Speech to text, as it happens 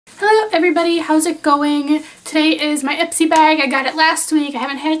everybody, how's it going? Today is my Ipsy bag. I got it last week. I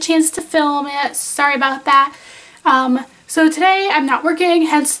haven't had a chance to film it. Sorry about that. So today I'm not working,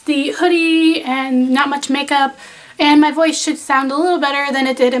 hence the hoodie and not much makeup, and my voice should sound a little better than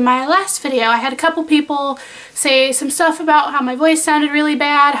it did in my last video. I had a couple people say some stuff about how my voice sounded really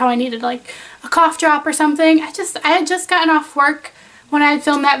bad, how I needed like a cough drop or something. I had just gotten off work when I had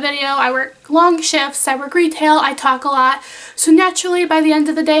filmed that video. I work long shifts, I work retail, I talk a lot, so naturally by the end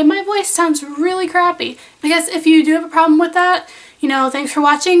of the day my voice sounds really crappy. I guess if you do have a problem with that, you know, thanks for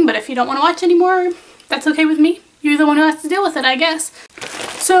watching, but if you don't want to watch anymore, that's okay with me. You're the one who has to deal with it, I guess.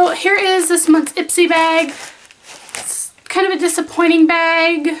 So here is this month's Ipsy bag. It's kind of a disappointing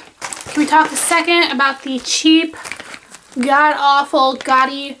bag. Can we talk a second about the cheap, god-awful,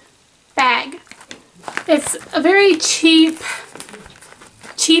 gaudy bag? It's a very cheap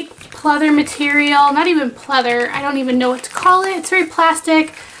pleather material, not even pleather, I don't even know what to call it. It's very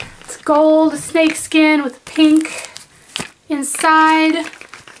plastic. It's gold, snake skin with pink inside.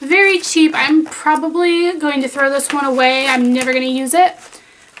 Very cheap. I'm probably going to throw this one away. I'm never going to use it.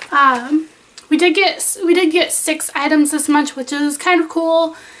 We did get 6 items this month, which is kind of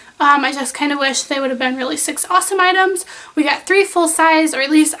cool. I just kind of wish they would have been really 6 awesome items. We got 3 full-size, or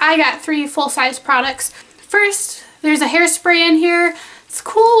at least I got 3 full-size products. First, there's a hairspray in here. It's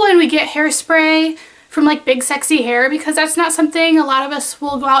cool when we get hairspray from like Big Sexy Hair because that's not something a lot of us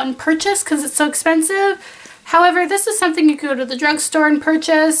will go out and purchase because it's so expensive. However, this is something you could go to the drugstore and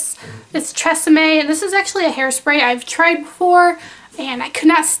purchase. It's Tresemme, and this is actually a hairspray I've tried before, and I could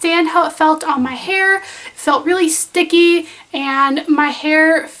not stand how it felt on my hair. It felt really sticky, and my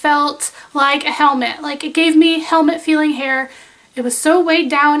hair felt like a helmet. Like, it gave me helmet feeling hair. It was so weighed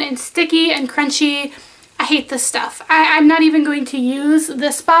down and sticky and crunchy. I hate this stuff. I'm not even going to use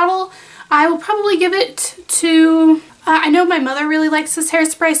this bottle. I will probably give it to, I know my mother really likes this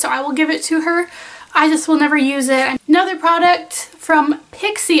hairspray, so I will give it to her. I just will never use it. Another product from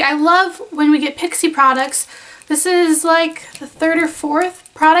Ipsy. I love when we get Ipsy products. This is like the 3rd or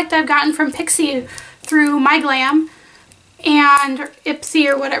 4th product I've gotten from Ipsy through My Glam and Ipsy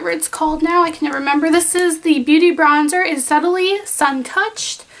or whatever it's called now. I can never remember. This is the Beauty Bronzer in Subtly Sun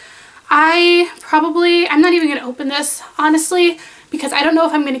Touched. I'm not even going to open this, honestly, because I don't know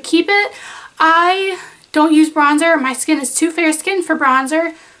if I'm going to keep it. I don't use bronzer. My skin is too fair skinned for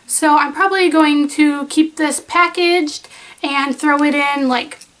bronzer, so I'm probably going to keep this packaged and throw it in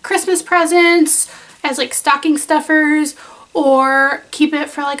like Christmas presents as like stocking stuffers, or keep it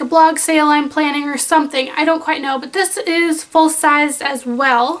for like a blog sale I'm planning or something. I don't quite know, but this is full-sized as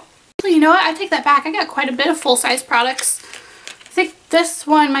well. You know what? I take that back. I got quite a bit of full-size products. I think this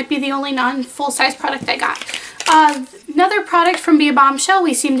one might be the only non-full-size product I got. Another product from Be a Bombshell.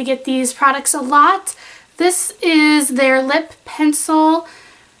 We seem to get these products a lot. This is their lip pencil,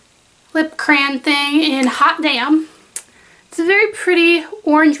 lip crayon thing in Hot Damn. It's a very pretty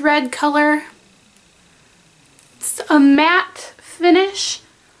orange-red color. It's a matte finish.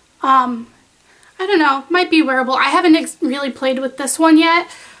 I don't know, might be wearable. I haven't really played with this one yet.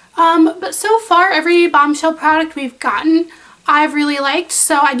 But so far, every Bombshell product we've gotten, I've really liked,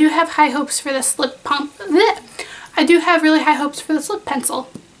 so I do have high hopes for this lip pump. I do have really high hopes for this lip pencil.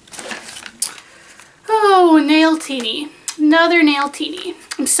 Oh, Nail Teeny. Another Nail Teeny.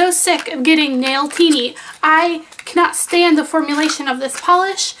 I'm so sick of getting Nail Teeny. I cannot stand the formulation of this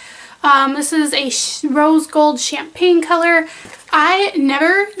polish. This is a rose gold champagne color. I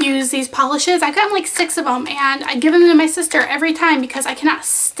never use these polishes. I've gotten like 6 of them, and I give them to my sister every time because I cannot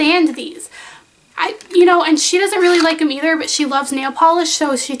stand these. And she doesn't really like them either, but she loves nail polish,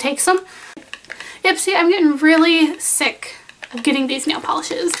 so she takes them. Ipsy, I'm getting really sick of getting these nail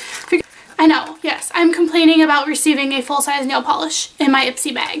polishes. I know, yes, I'm complaining about receiving a full-size nail polish in my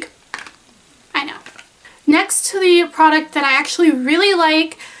Ipsy bag. I know. Next to the product that I actually really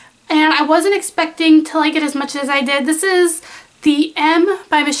like, and I wasn't expecting to like it as much as I did, this is the M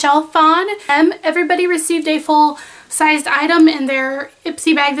by Michelle Phan. Everybody received a full-sized item in their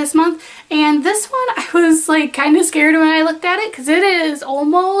Ipsy bag this month, and this one I was like kind of scared when I looked at it because it is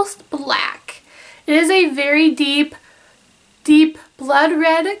almost black. It is a very deep blood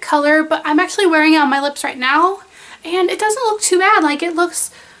red color, but I'm actually wearing it on my lips right now, and it doesn't look too bad. Like, it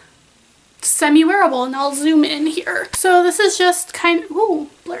looks semi-wearable, and I'll zoom in here. So this is just kind of, ooh,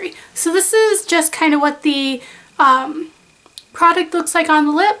 blurry. So this is just kind of what the product looks like on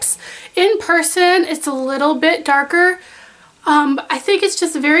the lips. In person, it's a little bit darker. I think it's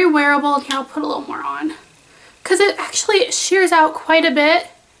just very wearable. Here, I'll put a little more on because it actually shears out quite a bit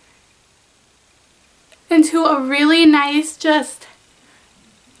into a really nice, just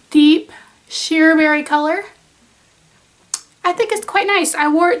deep sheer berry color. I think it's quite nice. I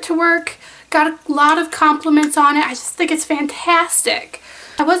wore it to work, got a lot of compliments on it. I just think it's fantastic.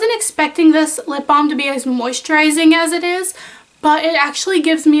 I wasn't expecting this lip balm to be as moisturizing as it is, but it actually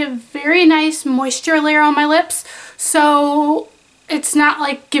gives me a very nice moisture layer on my lips, so it's not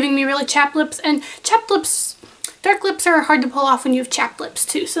like giving me really chapped lips. And chapped lips, dark lips are hard to pull off when you have chapped lips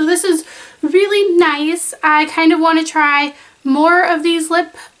too. So this is really nice. I kind of want to try more of these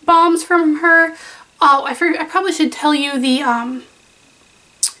lip balms from her. Oh, I probably should tell you the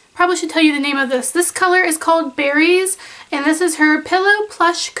name of this. This color is called Berries, and this is her Pillow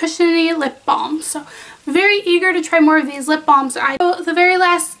Plush Cushiony Lip Balm. So very eager to try more of these lip balms. The very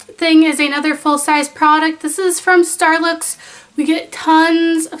last thing is another full-size product. This is from Starlooks. We get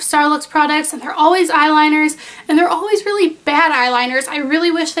tons of Starlooks products, and they're always eyeliners, and they're always really bad eyeliners. I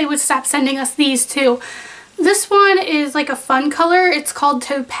really wish they would stop sending us these too. This one is like a fun color. It's called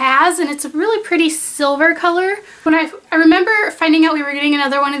Topaz, and it's a really pretty silver color. When I remember finding out we were getting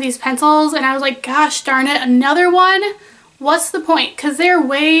another one of these pencils, and I was like, gosh darn it, another one? What's the point? Because they're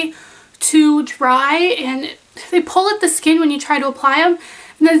way too dry, and they pull at the skin when you try to apply them.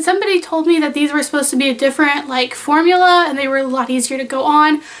 And then somebody told me that these were supposed to be a different like formula, and they were a lot easier to go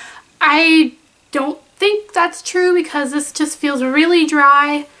on. I don't think that's true, because this just feels really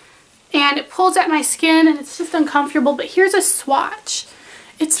dry and it pulls at my skin and it's just uncomfortable. But here's a swatch.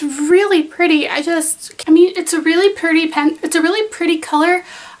 It's really pretty. I mean, it's a really pretty it's a really pretty color.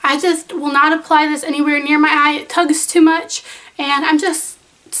 I just will not apply this anywhere near my eye. It tugs too much, and I'm just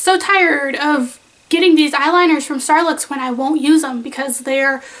so tired of getting these eyeliners from Starlooks when I won't use them because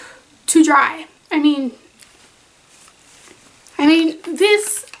they're too dry. I mean,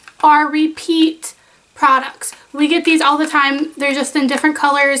 these are repeat products. We get these all the time. They're just in different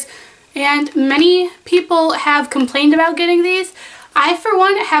colors, and many people have complained about getting these. I, for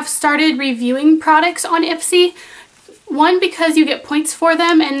one, have started reviewing products on Ipsy. One, because you get points for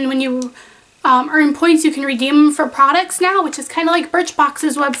them, and when you earn points you can redeem them for products now, which is kind of like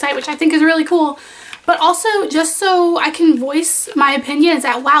Birchbox's website, which I think is really cool. But also just so I can voice my opinions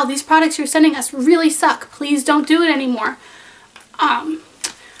that, wow, these products you're sending us really suck. Please don't do it anymore.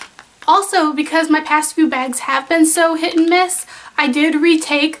 Also, because my past few bags have been so hit and miss, I did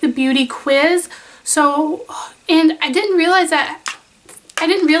retake the beauty quiz. And I didn't realize that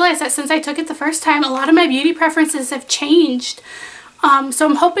since I took it the first time, a lot of my beauty preferences have changed. So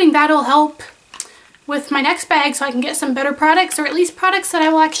I'm hoping that'll help with my next bag so I can get some better products, or at least products that I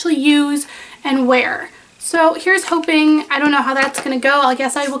will actually use and wear. So here's hoping. I don't know how that's going to go. I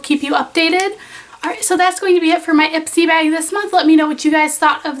guess I will keep you updated. Alright, so that's going to be it for my Ipsy bag this month. Let me know what you guys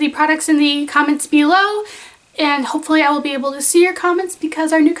thought of the products in the comments below, and hopefully I will be able to see your comments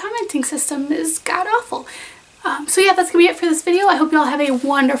because our new commenting system is god-awful. So yeah, that's going to be it for this video. I hope you all have a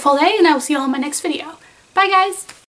wonderful day, and I will see you all in my next video. Bye guys!